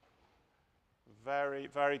Very,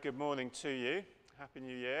 very good morning to you. Happy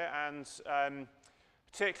New Year, and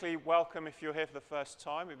particularly welcome if you're here for the first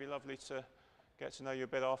time. It'd be lovely to get to know you a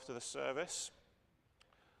bit after the service.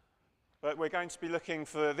 But we're going to be looking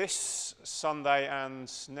for this Sunday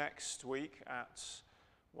and next week at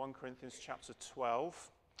 1 Corinthians chapter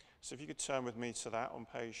 12. So if you could turn with me to that on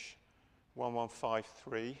page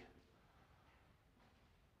 1153.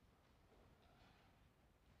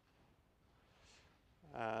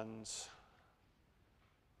 And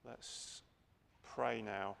let's pray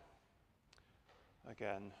now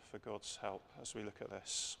again for God's help as we look at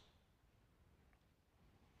this.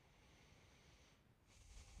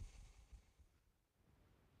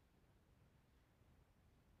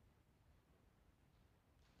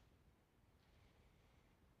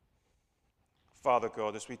 Father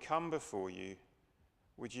God, as we come before you,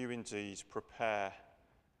 would you indeed prepare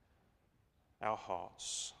our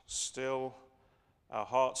hearts, still our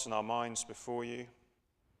hearts and our minds before you.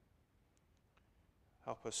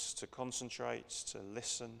 Help us to concentrate, to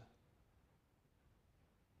listen,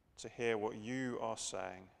 to hear what you are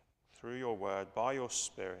saying through your word, by your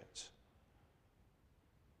Spirit,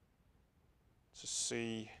 to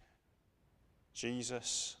see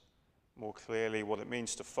Jesus more clearly, what it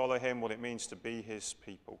means to follow him, what it means to be his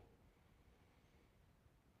people.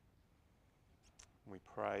 We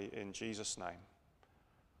pray in Jesus' name.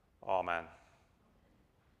 Amen.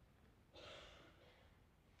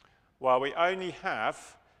 Well, we only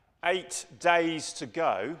have 8 days to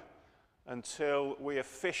go until we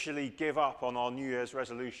officially give up on our New Year's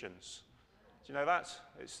resolutions. Do you know that?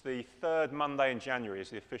 It's the third Monday in January is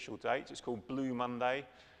the official date. It's called Blue Monday,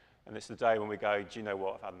 and it's the day when we go, do you know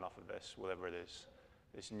what, I've had enough of this, whatever it is,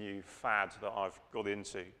 this new fad that I've got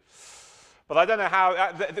into. But I don't know how,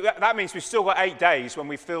 that means we've still got 8 days when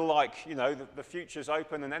we feel like, you know, the future's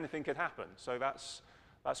open and anything could happen. So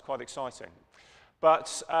that's quite exciting.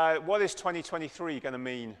 But what is 2023 going to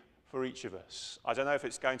mean for each of us? I don't know if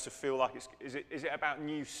it's going to feel like is it about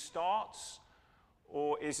new starts,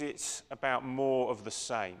 or is it about more of the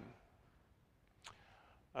same?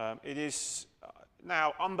 It is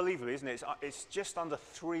now, unbelievably, isn't it? It's just under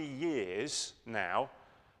 3 years now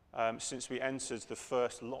since we entered the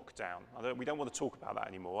first lockdown. We don't want to talk about that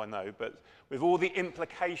anymore, I know, but with all the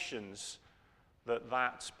implications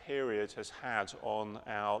that period has had on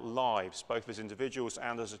our lives, both as individuals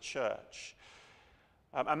and as a church.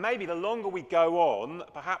 And maybe the longer we go on,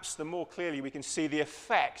 perhaps the more clearly we can see the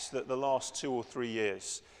effect that the last 2 or 3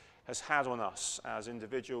 years has had on us as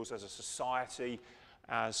individuals, as a society,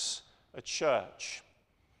 as a church.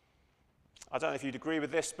 I don't know if you'd agree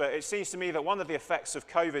with this, but it seems to me that one of the effects of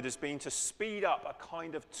COVID has been to speed up a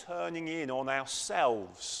kind of turning in on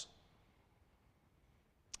ourselves.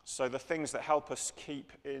 So the things that help us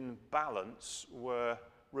keep in balance were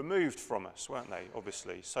removed from us, weren't they?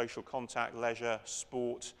 Obviously, social contact, leisure,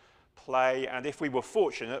 sport, play, and if we were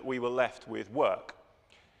fortunate, we were left with work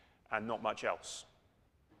and not much else.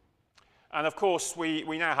 And of course, we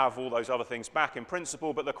now have all those other things back in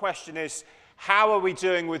principle, but the question is, how are we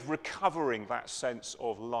doing with recovering that sense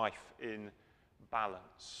of life in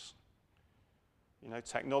balance? You know,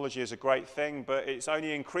 technology is a great thing, but it's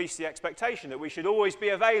only increased the expectation that we should always be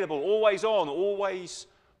available, always on, always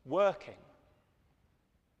working.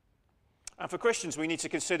 And for Christians, we need to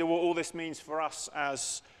consider what all this means for us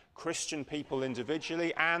as Christian people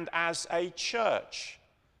individually and as a church.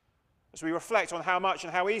 As we reflect on how much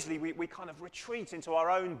and how easily we kind of retreat into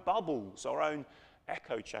our own bubbles, our own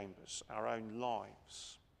echo chambers, our own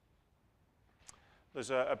lives. There's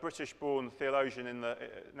a British-born theologian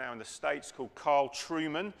now in the States called Carl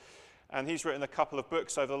Trueman, and he's written a couple of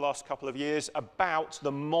books over the last couple of years about the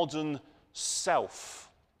modern self.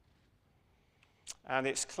 And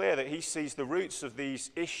it's clear that he sees the roots of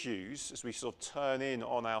these issues, as we sort of turn in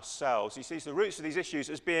on ourselves, he sees the roots of these issues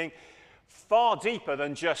as being far deeper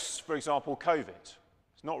than just, for example, COVID.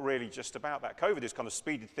 It's not really just about that. COVID has kind of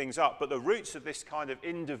speeded things up, but the roots of this kind of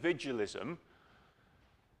individualism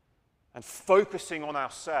and focusing on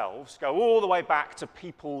ourselves go all the way back to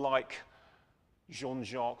people like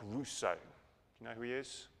Jean-Jacques Rousseau. Do you know who he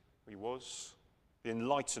is? Who he was? The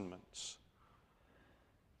Enlightenment.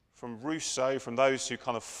 From Rousseau, from those who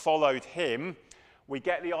kind of followed him, we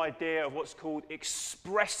get the idea of what's called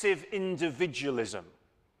expressive individualism.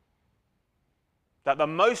 That the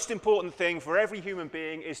most important thing for every human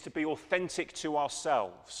being is to be authentic to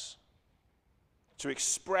ourselves, to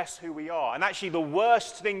express who we are. And actually the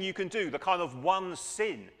worst thing you can do, the kind of one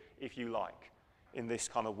sin, if you like, in this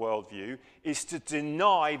kind of worldview, is to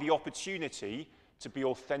deny the opportunity to be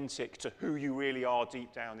authentic to who you really are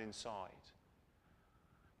deep down inside.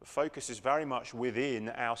 The focus is very much within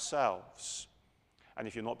ourselves. And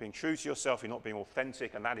if you're not being true to yourself, you're not being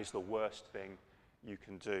authentic, and that is the worst thing you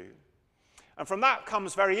can do. And from that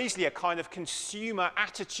comes very easily a kind of consumer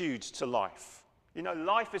attitude to life. You know,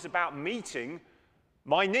 life is about meeting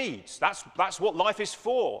my needs. That's what life is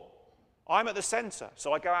for. I'm at the center.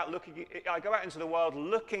 So I go out into the world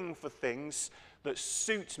looking for things that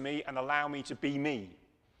suit me and allow me to be me.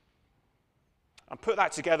 And put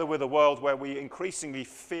that together with a world where we increasingly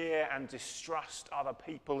fear and distrust other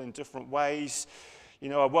people in different ways. You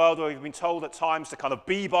know, a world where we've been told at times to kind of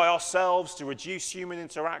be by ourselves, to reduce human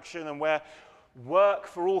interaction, and where work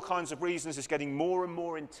for all kinds of reasons is getting more and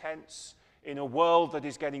more intense in a world that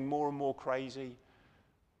is getting more and more crazy.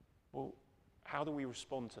 Well, how do we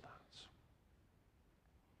respond to that?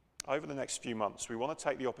 Over the next few months, we want to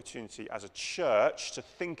take the opportunity as a church to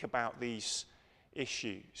think about these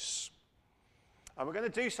issues. And we're going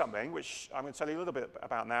to do something, which I'm going to tell you a little bit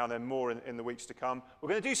about now and then more in the weeks to come. We're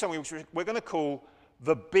going to do something which we're going to call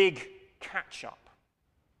the Big Catch-Up.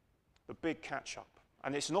 The Big Catch-Up.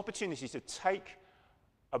 And it's an opportunity to take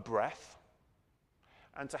a breath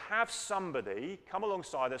and to have somebody come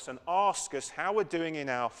alongside us and ask us how we're doing in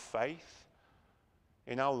our faith,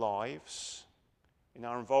 in our lives, in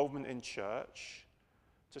our involvement in church,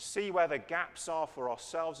 to see where the gaps are for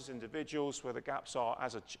ourselves as individuals, where the gaps are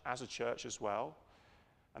as a church as well,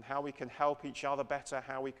 and how we can help each other better,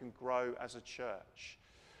 how we can grow as a church.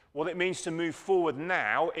 What it means to move forward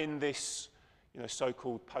now in this,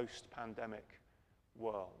 so-called post-pandemic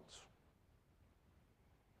world.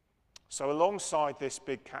 So alongside this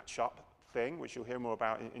big catch-up thing, which you'll hear more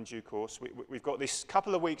about in due course, we've got this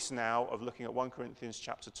couple of weeks now of looking at 1 Corinthians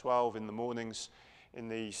chapter 12 in the mornings in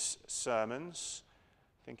these sermons,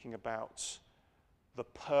 thinking about the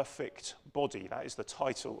perfect body. That is the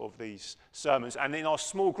title of these sermons. And in our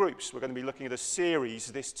small groups, we're going to be looking at a series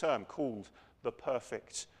this term called The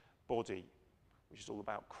Perfect Body, which is all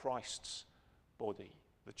about Christ's body,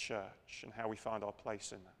 the church, and how we find our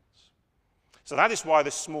place in that. So that is why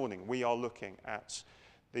this morning we are looking at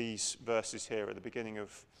these verses here at the beginning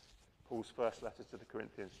of Paul's first letter to the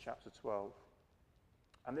Corinthians, chapter 12.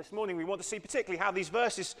 And this morning we want to see particularly how these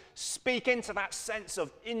verses speak into that sense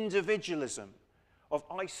of individualism, of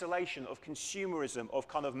isolation, of consumerism, of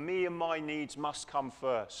kind of me and my needs must come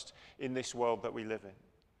first in this world that we live in.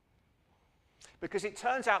 Because it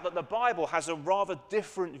turns out that the Bible has a rather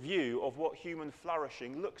different view of what human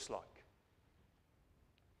flourishing looks like.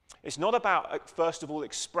 It's not about, first of all,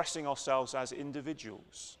 expressing ourselves as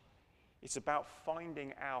individuals. It's about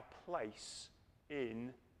finding our place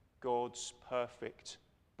in God's perfect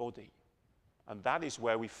body. And that is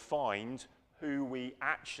where we find who we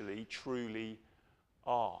actually, truly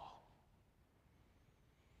are.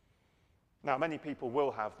 Now, many people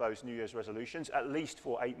will have those New Year's resolutions, at least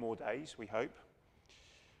for 8 more days, we hope.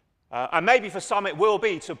 And maybe for some it will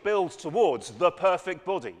be to build towards the perfect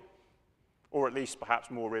body. Or at least,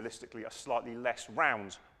 perhaps more realistically, a slightly less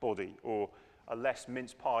round body, or a less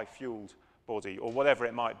mince pie-fueled body, or whatever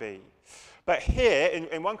it might be. But here,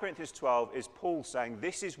 in 1 Corinthians 12, is Paul saying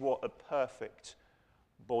this is what a perfect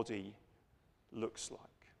body looks like.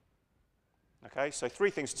 Okay, so 3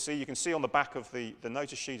 things to see. You can see on the back of the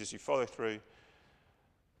notice sheet as you follow through.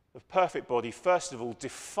 The perfect body, first of all,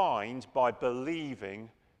 defined by believing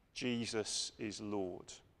Jesus is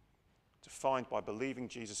Lord. Defined by believing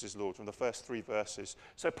Jesus is Lord, from the first 3 verses.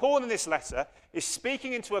 So Paul in this letter is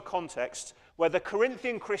speaking into a context where the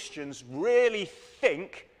Corinthian Christians really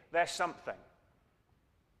think they're something.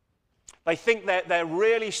 They think they're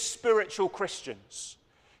really spiritual Christians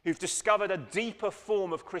who've discovered a deeper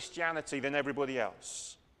form of Christianity than everybody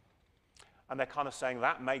else. And they're kind of saying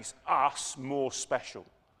that makes us more special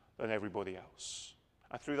than everybody else.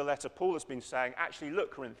 And through the letter, Paul has been saying, actually,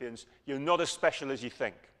 look, Corinthians, you're not as special as you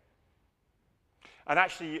think. And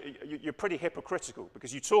actually, you're pretty hypocritical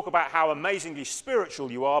because you talk about how amazingly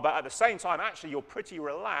spiritual you are, but at the same time, actually, you're pretty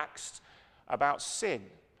relaxed about sin.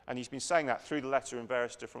 And he's been saying that through the letter in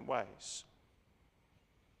various different ways.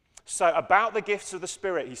 So about the gifts of the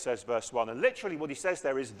Spirit, he says, verse 1. And literally what he says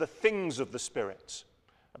there is the things of the Spirit.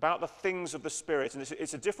 About the things of the Spirit. And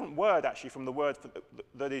it's a different word, actually, from the word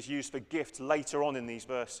that is used for gift later on in these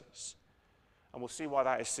verses. And we'll see why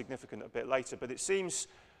that is significant a bit later. But it seems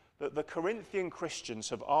that the Corinthian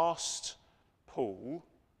Christians have asked Paul,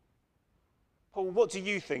 what do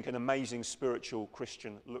you think an amazing spiritual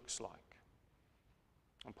Christian looks like?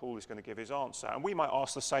 And Paul is going to give his answer. And we might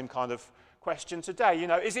ask the same kind of question today.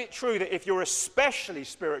 Is it true that if you're especially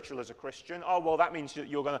spiritual as a Christian, that means that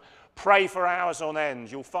you're going to pray for hours on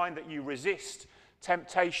end. You'll find that you resist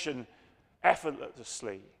temptation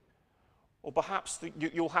effortlessly. Or perhaps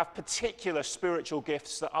you'll have particular spiritual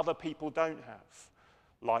gifts that other people don't have.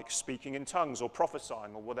 like speaking in tongues or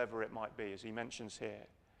prophesying or whatever it might be, as he mentions here.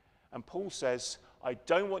 And Paul says, I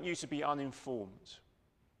don't want you to be uninformed.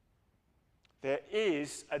 There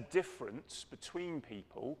is a difference between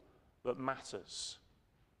people that matters.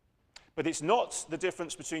 But it's not the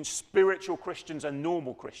difference between spiritual Christians and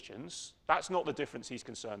normal Christians. That's not the difference he's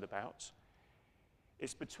concerned about.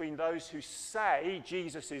 It's between those who say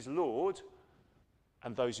Jesus is Lord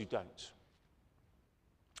and those who don't.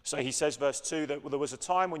 So he says, verse 2, that there was a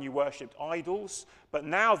time when you worshipped idols, but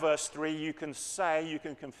now, verse 3, you can say, you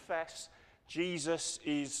can confess, Jesus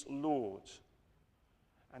is Lord.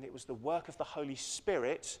 And it was the work of the Holy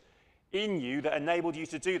Spirit in you that enabled you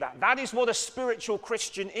to do that. That is what a spiritual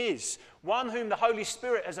Christian is. One whom the Holy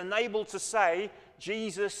Spirit has enabled to say,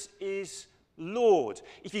 Jesus is Lord.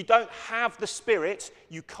 If you don't have the Spirit,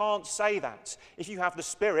 you can't say that. If you have the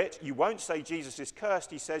Spirit, you won't say Jesus is cursed.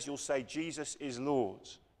 He says you'll say Jesus is Lord.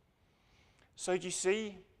 So do you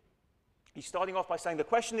see? He's starting off by saying the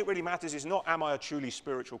question that really matters is not, am I a truly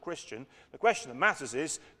spiritual Christian? The question that matters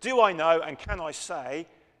is, do I know and can I say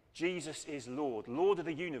Jesus is Lord, Lord of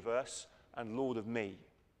the universe and Lord of me?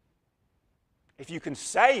 If you can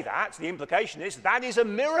say that, the implication is that is a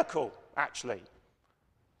miracle, actually.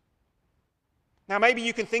 Now, maybe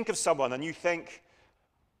you can think of someone and you think,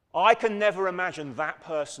 I can never imagine that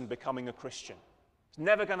person becoming a Christian. It's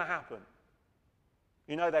never going to happen.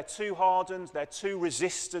 You know, they're too hardened, they're too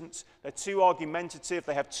resistant, they're too argumentative,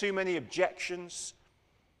 they have too many objections.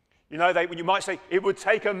 You know, you might say it would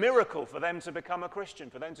take a miracle for them to become a Christian,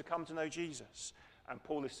 for them to come to know Jesus. And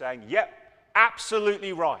Paul is saying, yep,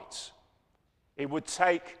 absolutely right. It would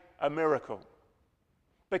take a miracle.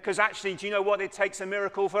 Because actually, do you know what? It takes a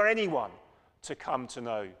miracle for anyone to come to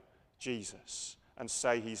know Jesus and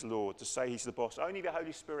say he's Lord, to say he's the boss. Only the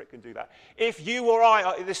Holy Spirit can do that. If you or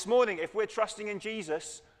I, this morning, if we're trusting in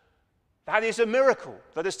Jesus, that is a miracle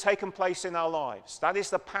that has taken place in our lives. That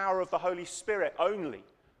is the power of the Holy Spirit only.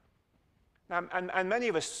 And many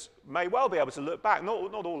of us may well be able to look back,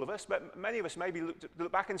 not all of us, but many of us maybe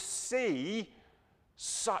look back and see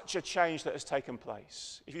such a change that has taken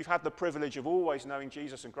place. If you've had the privilege of always knowing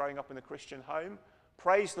Jesus and growing up in a Christian home,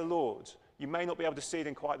 praise the Lord. You may not be able to see it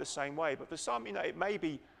in quite the same way, but for some, you know, it may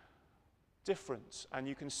be different. And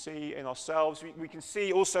you can see in ourselves, we can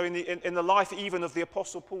see also in the life even of the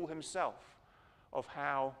Apostle Paul himself, of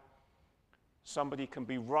how somebody can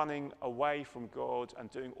be running away from God and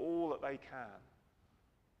doing all that they can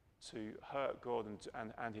to hurt God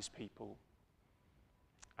and his people.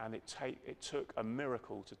 And it took a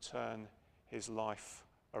miracle to turn his life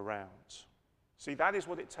around. See, that is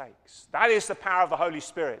what it takes. That is the power of the Holy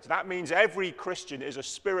Spirit. That means every Christian is a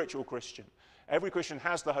spiritual Christian. Every Christian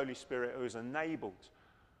has the Holy Spirit who has enabled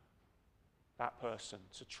that person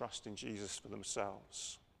to trust in Jesus for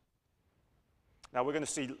themselves. Now, we're going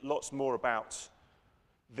to see lots more about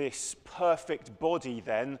this perfect body,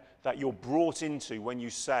 then, that you're brought into when you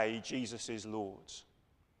say Jesus is Lord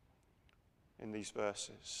in these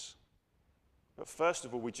verses. But first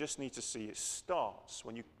of all, we just need to see it starts.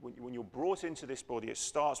 When you're brought into this body, it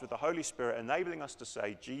starts with the Holy Spirit enabling us to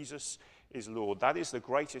say Jesus is Lord. That is the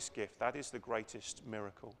greatest gift. That is the greatest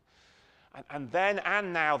miracle. And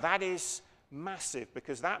now, that is massive,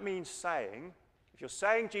 because that means saying, if you're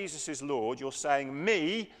saying Jesus is Lord, you're saying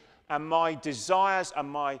me and my desires and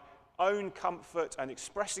my own comfort and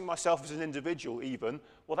expressing myself as an individual even,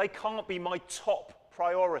 well, they can't be my top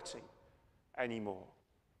priority anymore.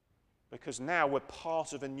 Because now we're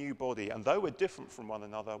part of a new body, and though we're different from one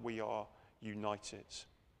another, we are united.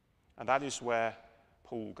 And that is where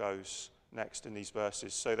Paul goes next in these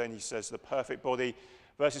verses. So then he says, the perfect body,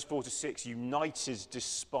 verses 4 to 6, united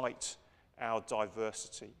despite our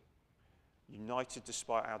diversity. United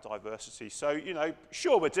despite our diversity. So, you know,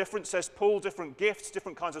 sure, we're different, says Paul, different gifts,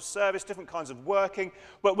 different kinds of service, different kinds of working,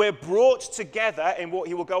 but we're brought together in what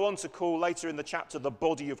he will go on to call later in the chapter the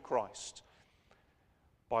body of Christ.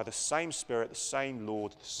 By the same Spirit, the same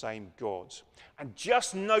Lord, the same God. And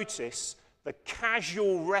just notice the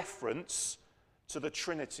casual reference to the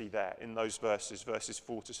Trinity there in those verses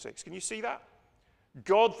 4 to 6. Can you see that?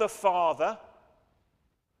 God the Father,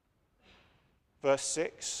 verse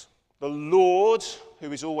 6. The Lord,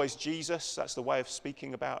 who is always Jesus. That's the way of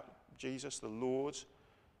speaking about Jesus, the Lord.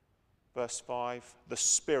 Verse 5. The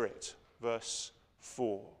Spirit, verse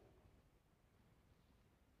 4.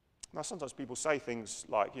 Now, sometimes people say things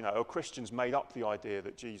like, you know, oh, Christians made up the idea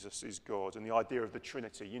that Jesus is God and the idea of the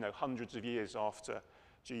Trinity, you know, hundreds of years after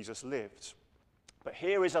Jesus lived. But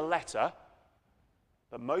here is a letter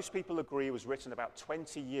that most people agree was written about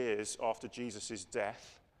 20 years after Jesus'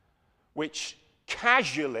 death, which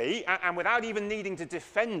casually, and without even needing to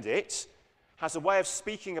defend it, has a way of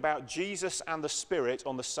speaking about Jesus and the Spirit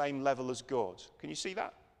on the same level as God. Can you see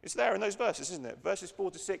that? It's there in those verses, isn't it? Verses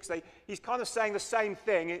 4 to 6, he's kind of saying the same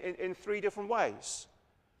thing in three different ways.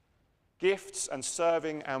 Gifts and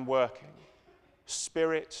serving and working.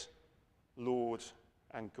 Spirit, Lord,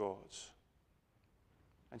 and God.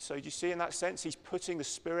 And so do you see in that sense, he's putting the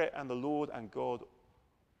Spirit and the Lord and God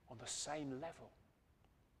on the same level.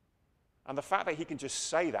 And the fact that he can just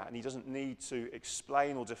say that and he doesn't need to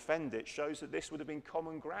explain or defend it shows that this would have been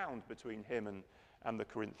common ground between him and the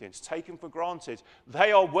Corinthians. Taken for granted,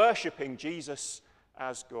 they are worshipping Jesus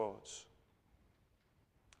as God.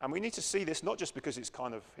 And we need to see this not just because it's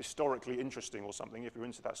kind of historically interesting or something, if you're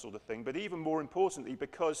into that sort of thing, but even more importantly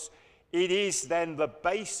because it is then the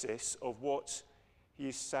basis of what he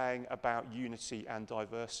is saying about unity and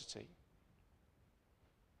diversity.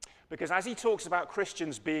 Because as he talks about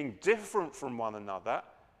Christians being different from one another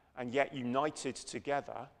and yet united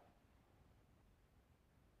together,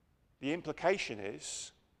 the implication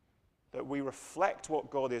is that we reflect what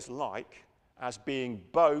God is like as being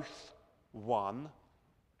both one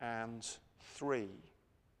and three.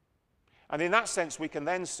 And in that sense, we can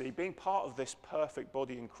then see being part of this perfect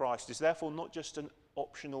body in Christ is therefore not just an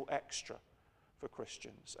optional extra for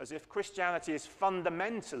Christians, as if Christianity is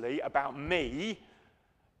fundamentally about me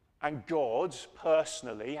and God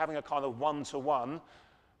personally, having a kind of one-to-one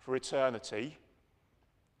for eternity.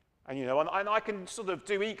 And, you know, and I can sort of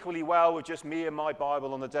do equally well with just me and my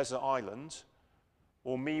Bible on a desert island,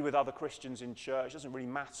 or me with other Christians in church. It doesn't really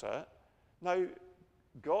matter. No,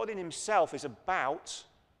 God in himself is about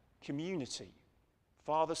community.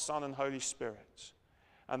 Father, Son, and Holy Spirit.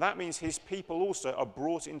 And that means his people also are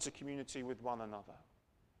brought into community with one another.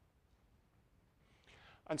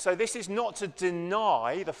 And so this is not to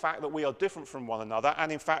deny the fact that we are different from one another,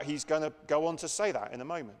 and in fact he's going to go on to say that in a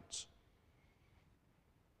moment.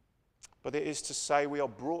 But it is to say we are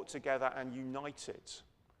brought together and united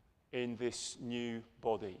in this new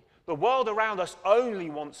body. The world around us only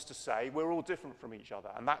wants to say we're all different from each other,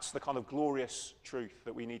 and that's the kind of glorious truth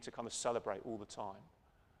that we need to kind of celebrate all the time.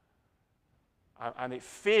 And it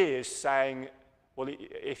fears saying, well,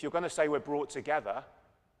 if you're going to say we're brought together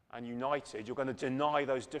and united, you're going to deny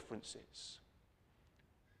those differences.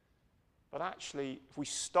 But actually, if we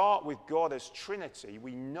start with God as Trinity,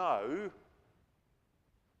 we know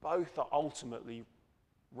both are ultimately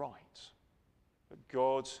right. That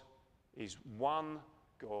God is one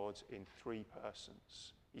God in three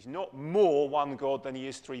persons. He's not more one God than he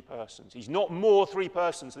is three persons. He's not more three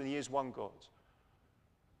persons than he is one God.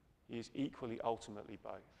 He is equally, ultimately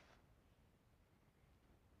both.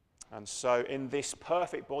 And so in this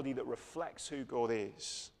perfect body that reflects who God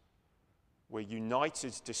is, we're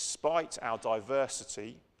united despite our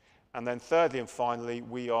diversity. And then thirdly and finally,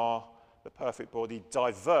 we are, the perfect body,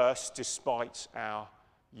 diverse despite our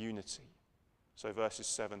unity. So verses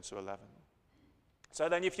 7 to 11. So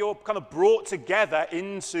then if you're kind of brought together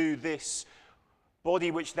into this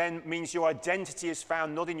body, which then means your identity is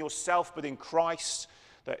found not in yourself but in Christ,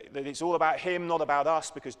 that it's all about him, not about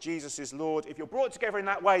us, because Jesus is Lord. If you're brought together in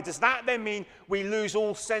that way, does that then mean we lose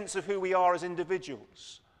all sense of who we are as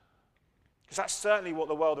individuals? Because that's certainly what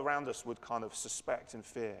the world around us would kind of suspect and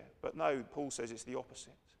fear. But no, Paul says it's the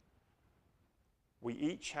opposite. We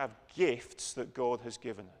each have gifts that God has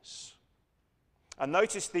given us. And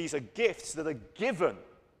notice these are gifts that are given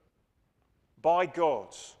by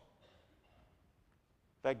God.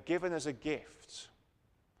 They're given as a gift.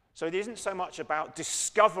 So it isn't so much about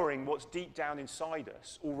discovering what's deep down inside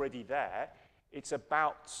us, already there. It's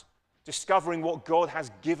about discovering what God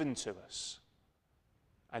has given to us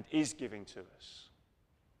and is giving to us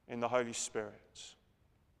in the Holy Spirit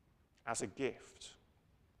as a gift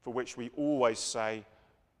for which we always say,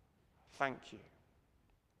 thank you.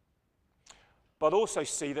 But also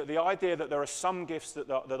see that the idea that there are some gifts that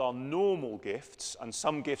are normal gifts and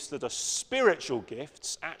some gifts that are spiritual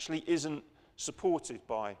gifts actually isn't supported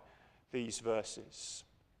by these verses.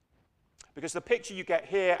 Because the picture you get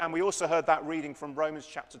here, and we also heard that reading from Romans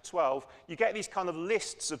chapter 12, you get these kind of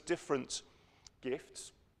lists of different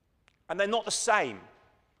gifts, and they're not the same.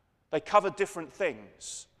 They cover different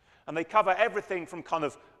things. And they cover everything from kind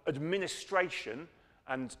of administration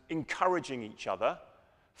and encouraging each other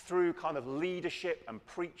through kind of leadership and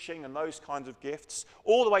preaching and those kinds of gifts,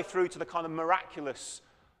 all the way through to the kind of miraculous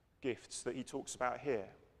gifts that he talks about here.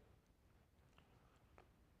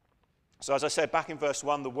 So as I said, back in verse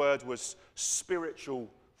 1, the word was spiritual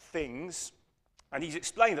things. And he's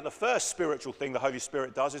explained that the first spiritual thing the Holy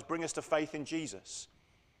Spirit does is bring us to faith in Jesus.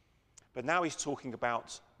 But now he's talking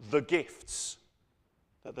about the gifts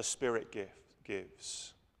that the Spirit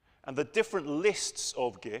gives. And the different lists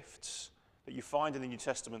of gifts that you find in the New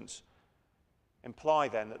Testament imply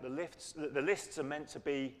then that the lists are meant to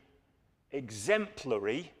be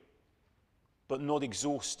exemplary but not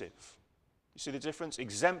exhaustive. You see the difference?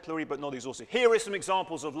 Exemplary but not exhaustive. Here are some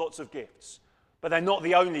examples of lots of gifts, but they're not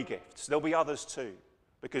the only gifts. There'll be others too,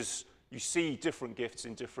 because you see different gifts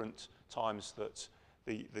in different times that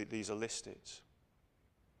these are listed.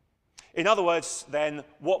 In other words, then,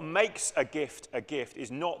 what makes a gift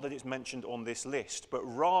is not that it's mentioned on this list, but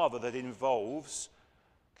rather that it involves,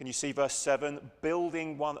 can you see verse 7,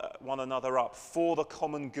 building one another up for the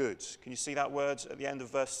common good. Can you see that word at the end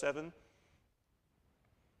of verse 7?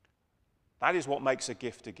 That is what makes a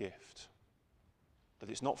gift. That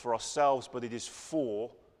it's not for ourselves, but it is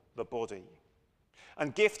for the body.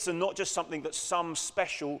 And gifts are not just something that some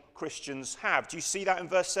special Christians have. Do you see that in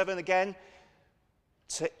verse 7 again?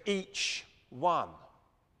 To each one.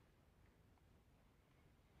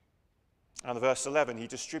 And verse 11, he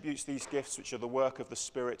distributes these gifts which are the work of the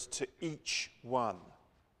Spirit to each one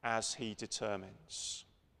as he determines.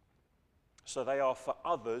 So they are for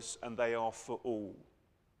others and they are for all.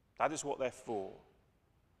 That is what they're for.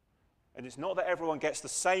 And it's not that everyone gets the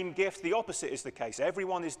same gift. The opposite is the case.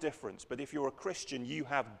 Everyone is different. But if you're a Christian, you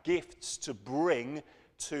have gifts to bring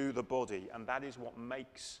to the body. And that is what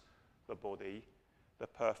makes the body the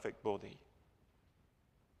perfect body.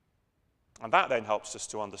 And that then helps us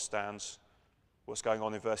to understand what's going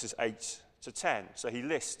on in verses 8 to 10. So he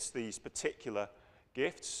lists these particular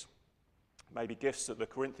gifts, maybe gifts that the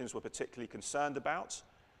Corinthians were particularly concerned about.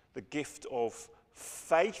 The gift of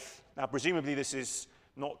faith. Now, presumably this is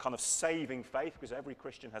not kind of saving faith, because every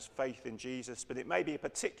Christian has faith in Jesus, but it may be a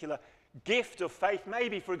particular gift of faith,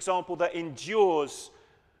 maybe, for example, that endures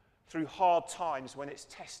through hard times when it's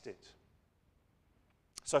tested.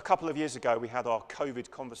 So a couple of years ago, we had our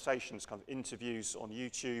COVID conversations, kind of interviews on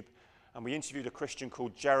YouTube, and we interviewed a Christian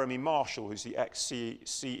called Jeremy Marshall, who's the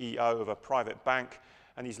ex-CEO of a private bank,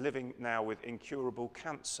 and he's living now with incurable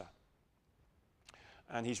cancer.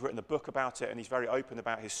 And he's written a book about it, and he's very open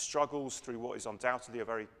about his struggles through what is undoubtedly a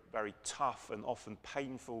very, very tough and often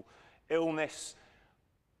painful illness.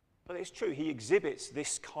 But it's true, he exhibits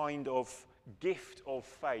this kind of gift of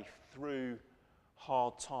faith through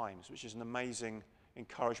hard times, which is an amazing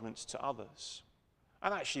encouragement to others.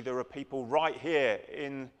 And actually, there are people right here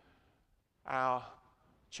in our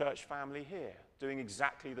church family here doing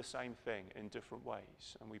exactly the same thing in different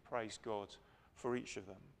ways. And we praise God for each of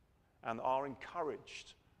them, and are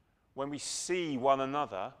encouraged when we see one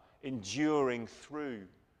another enduring through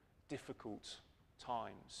difficult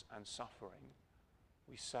times and suffering.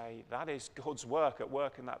 We say that is God's work at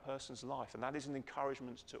work in that person's life, and that is an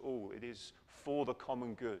encouragement to all. It is for the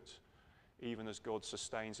common good, even as God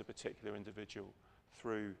sustains a particular individual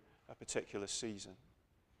through a particular season.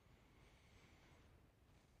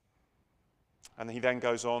 And he then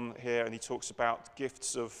goes on here and he talks about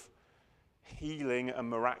gifts of healing and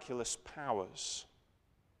miraculous powers.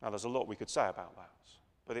 Now, there's a lot we could say about that,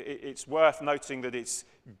 but it's worth noting that it's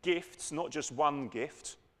gifts, not just one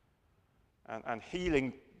gift. And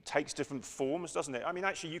healing takes different forms, doesn't it? I mean,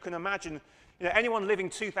 actually, you can imagine, anyone living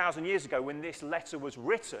 2,000 years ago when this letter was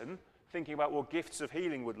written, thinking about what gifts of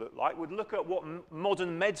healing would look at what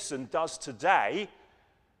modern medicine does today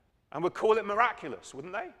and would call it miraculous,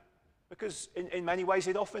 wouldn't they? Because in many ways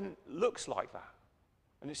it often looks like that.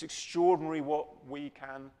 And it's extraordinary what we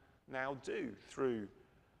can now do through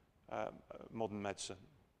modern medicine.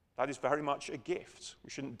 That is very much a gift. We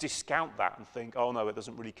shouldn't discount that and think, oh no, it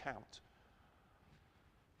doesn't really count.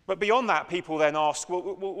 But beyond that, people then ask,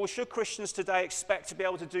 well, should Christians today expect to be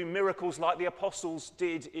able to do miracles like the apostles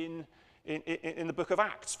did in the book of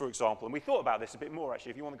Acts, for example? And we thought about this a bit more,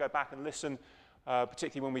 actually. If you want to go back and listen,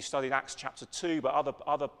 particularly when we studied Acts chapter 2, but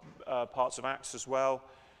other parts of Acts as well.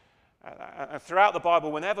 And throughout the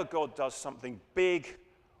Bible, whenever God does something big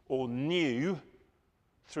or new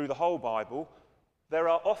through the whole Bible, there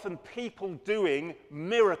are often people doing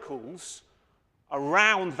miracles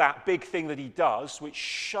around that big thing that he does, which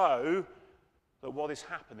show that what is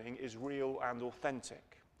happening is real and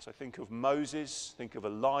authentic. So think of Moses, think of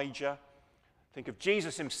Elijah, think of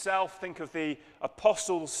Jesus himself, think of the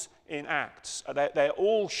apostles in Acts. They're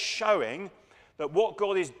all showing that what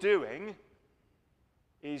God is doing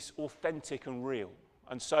is authentic and real.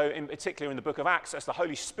 And so in particular in the book of Acts, as the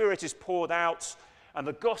Holy Spirit is poured out and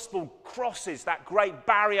the gospel crosses that great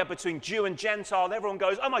barrier between Jew and Gentile, and everyone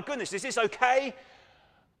goes, oh my goodness, is this okay?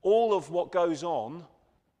 All of what goes on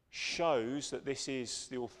shows that this is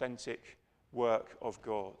the authentic work of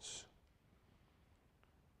God.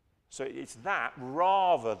 So it's that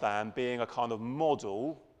rather than being a kind of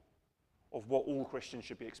model of what all Christians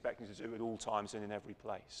should be expecting to do at all times and in every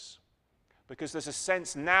place. Because there's a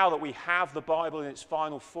sense now that we have the Bible in its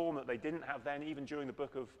final form that they didn't have then, even during the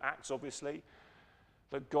book of Acts, obviously,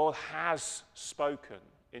 that God has spoken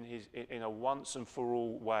in a once and for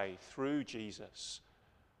all way through Jesus.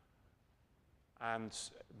 And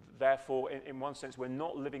therefore, in one sense, we're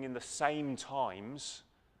not living in the same times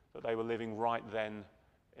that they were living right then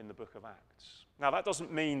in the book of Acts. Now, that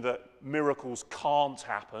doesn't mean that miracles can't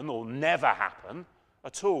happen or never happen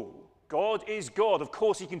at all. God is God. Of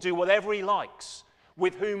course, he can do whatever he likes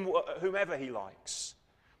with whomever he likes.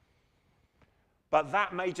 But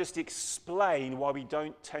that may just explain why we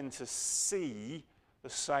don't tend to see the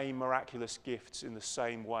same miraculous gifts in the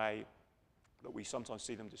same way that we sometimes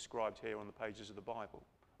see them described here on the pages of the Bible.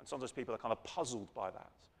 And sometimes people are kind of puzzled by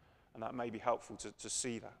that. And that may be helpful to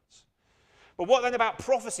see that. But what then about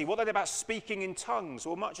prophecy? What then about speaking in tongues?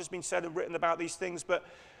 Well, much has been said and written about these things, but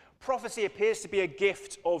prophecy appears to be a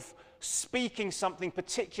gift of speaking something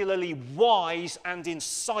particularly wise and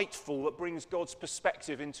insightful that brings God's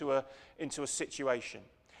perspective into a situation.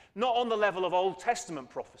 Not on the level of Old Testament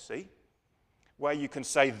prophecy, where you can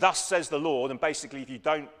say, "Thus says the Lord," and basically if you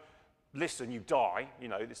don't listen, you die. You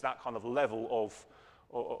know, it's that kind of level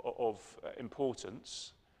of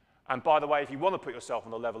importance. And by the way, if you want to put yourself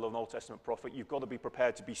on the level of an Old Testament prophet, you've got to be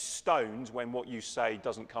prepared to be stoned when what you say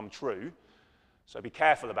doesn't come true. So be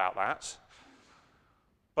careful about that.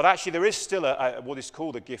 But actually, there is still what is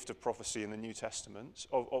called a gift of prophecy in the New Testament.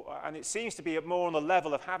 And it seems to be more on the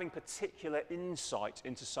level of having particular insight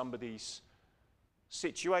into somebody's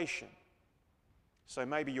situation. So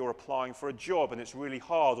maybe you're applying for a job and it's really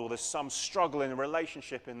hard, or there's some struggle in a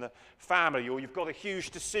relationship in the family, or you've got a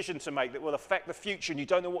huge decision to make that will affect the future and you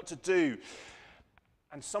don't know what to do.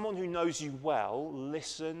 And someone who knows you well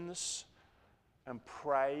listens and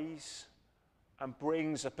prays and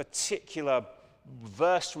brings a particular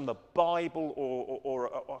verse from the Bible or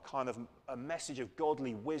a kind of a message of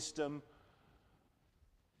godly wisdom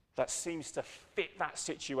that seems to fit that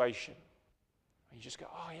situation. And you just go,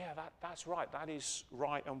 "Oh yeah, that's right, that is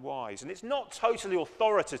right and wise." And it's not totally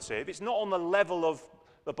authoritative, it's not on the level of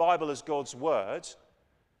the Bible as God's word,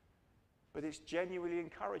 but it's genuinely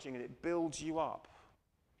encouraging and it builds you up.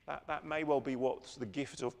 That may well be what the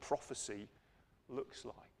gift of prophecy looks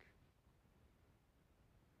like.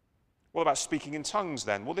 What about speaking in tongues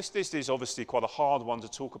then? Well, this is obviously quite a hard one to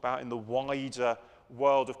talk about in the wider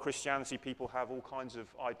world of Christianity. People have all kinds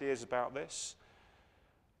of ideas about this.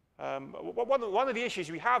 One of the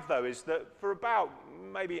issues we have, though, is that for about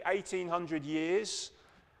maybe 1800 years,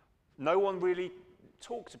 no one really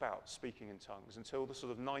talked about speaking in tongues until the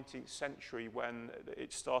sort of 19th century when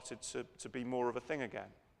it started to be more of a thing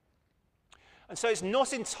again. And so it's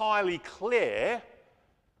not entirely clear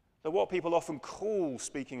that what people often call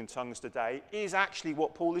speaking in tongues today is actually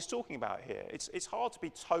what Paul is talking about here. It's hard to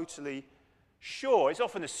be totally sure. It's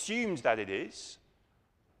often assumed that it is,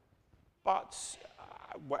 but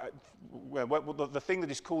the thing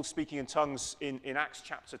that is called speaking in tongues in Acts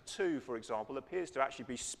chapter 2, for example, appears to actually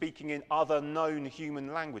be speaking in other known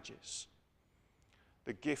human languages.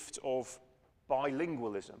 The gift of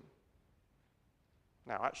bilingualism.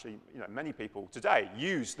 Now, actually, many people today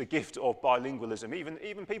use the gift of bilingualism.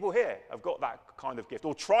 Even people here have got that kind of gift.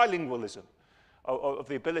 Or trilingualism, of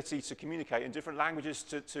the ability to communicate in different languages,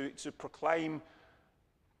 to proclaim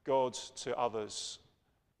God to others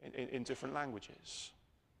in different languages.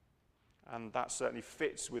 And that certainly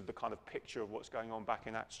fits with the kind of picture of what's going on back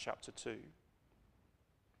in Acts chapter 2.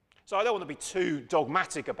 So I don't want to be too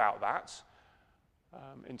dogmatic about that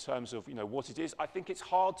in terms of what it is. I think it's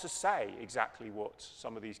hard to say exactly what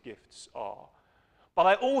some of these gifts are. But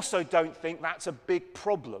I also don't think that's a big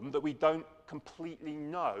problem, that we don't completely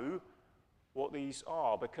know what these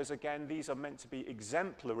are, because again, these are meant to be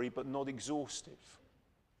exemplary but not exhaustive.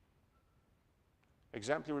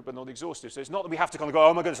 Exemplary but not exhaustive. So it's not that we have to kind of go,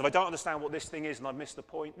 "Oh my goodness, if I don't understand what this thing is and I've missed the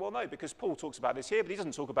point." Well, no, because Paul talks about this here, but he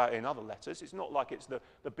doesn't talk about it in other letters. It's not like it's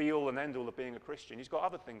the be-all and end-all of being a Christian. He's got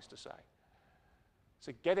other things to say.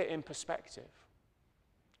 So get it in perspective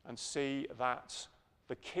and see that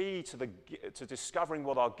the key to discovering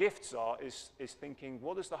what our gifts are is thinking,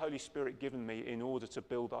 what has the Holy Spirit given me in order to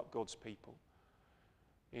build up God's people,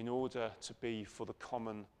 in order to be for the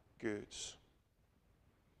common good?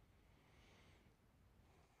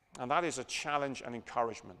 And that is a challenge and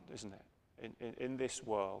encouragement, isn't it, in this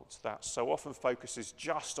world that so often focuses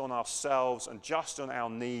just on ourselves and just on our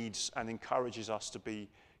needs and encourages us to be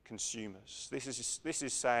consumers. This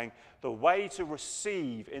is saying the way to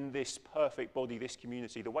receive in this perfect body, this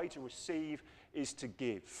community, the way to receive is to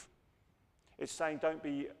give. It's saying don't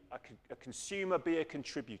be a consumer, be a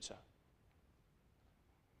contributor.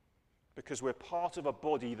 because we're part of a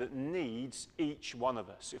body that needs each one of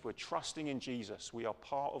us. If we're trusting in Jesus, we are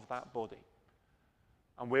part of that body.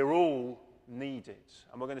 And we're all needed.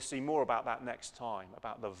 And we're going to see more about that next time,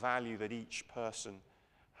 about the value that each person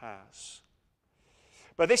has.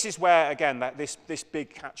 But this is where, again, this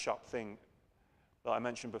big catch-up thing that I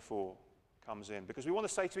mentioned before comes in. Because we want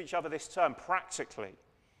to say to each other this term, practically,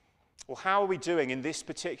 well, how are we doing in this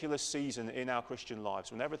particular season in our Christian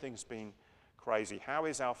lives when everything's been crazy? How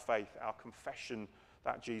is our faith, our confession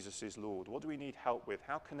that Jesus is Lord? What do we need help with?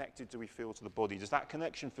 How connected do we feel to the body? Does that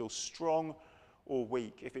connection feel strong or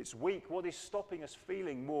weak? If it's weak, what is stopping us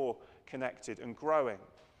feeling more connected and growing?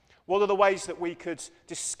 What are the ways that we could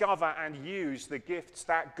discover and use the gifts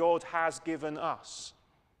that God has given us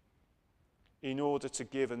in order to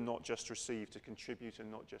give and not just receive, to contribute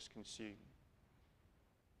and not just consume?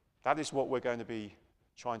 That is what we're going to be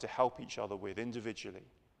trying to help each other with individually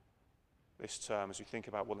this term as we think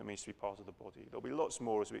about what it means to be part of the body. There'll be lots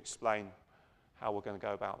more as we explain how we're going to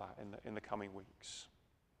go about that in the coming weeks.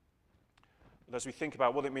 But as we think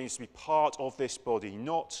about what it means to be part of this body,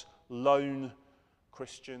 not lone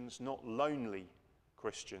Christians, not lonely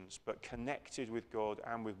Christians, but connected with God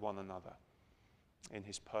and with one another in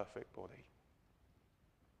his perfect body.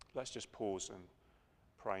 Let's just pause and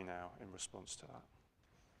pray now in response to that.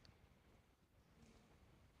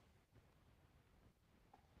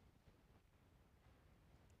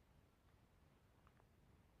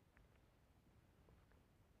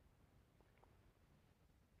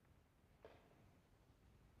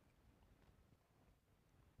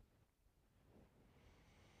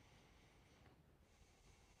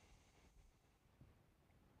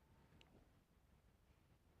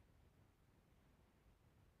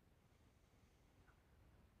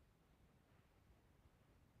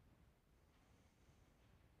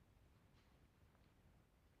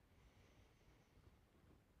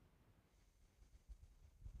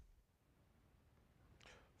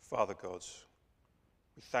 Father God,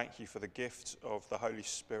 we thank you for the gift of the Holy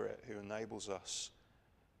Spirit who enables us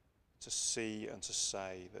to see and to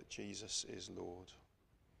say that Jesus is Lord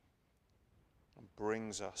and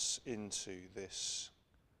brings us into this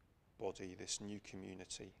body, this new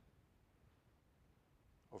community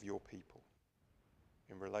of your people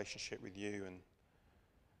in relationship with you and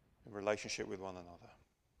in relationship with one another.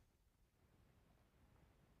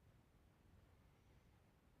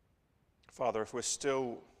 Father, if we're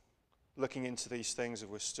still looking into these things, if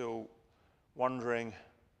we're still wondering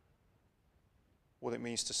what it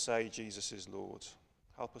means to say Jesus is Lord,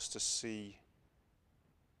 help us to see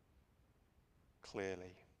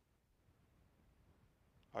clearly.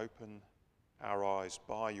 Open our eyes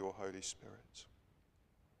by your Holy Spirit.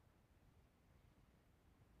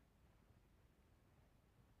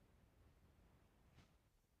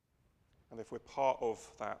 And if we're part of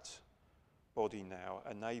that body now,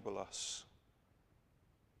 enable us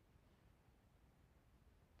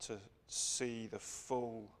to see the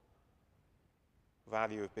full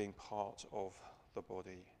value of being part of the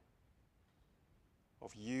body,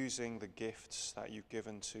 of using the gifts that you've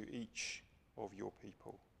given to each of your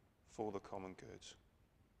people for the common good.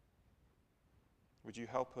 Would you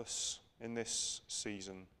help us in this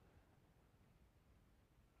season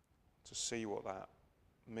to see what that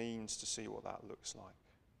means, to see what that looks like,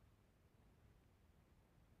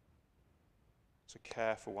 to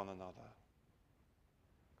care for one another,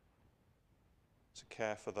 to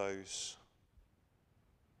care for those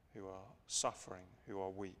who are suffering, who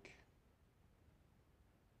are weak,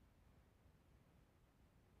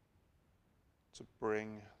 to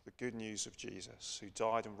bring the good news of Jesus, who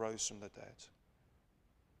died and rose from the dead,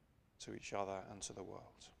 to each other and to the world.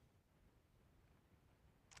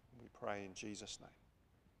 We pray in Jesus' name.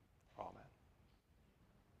 Amen.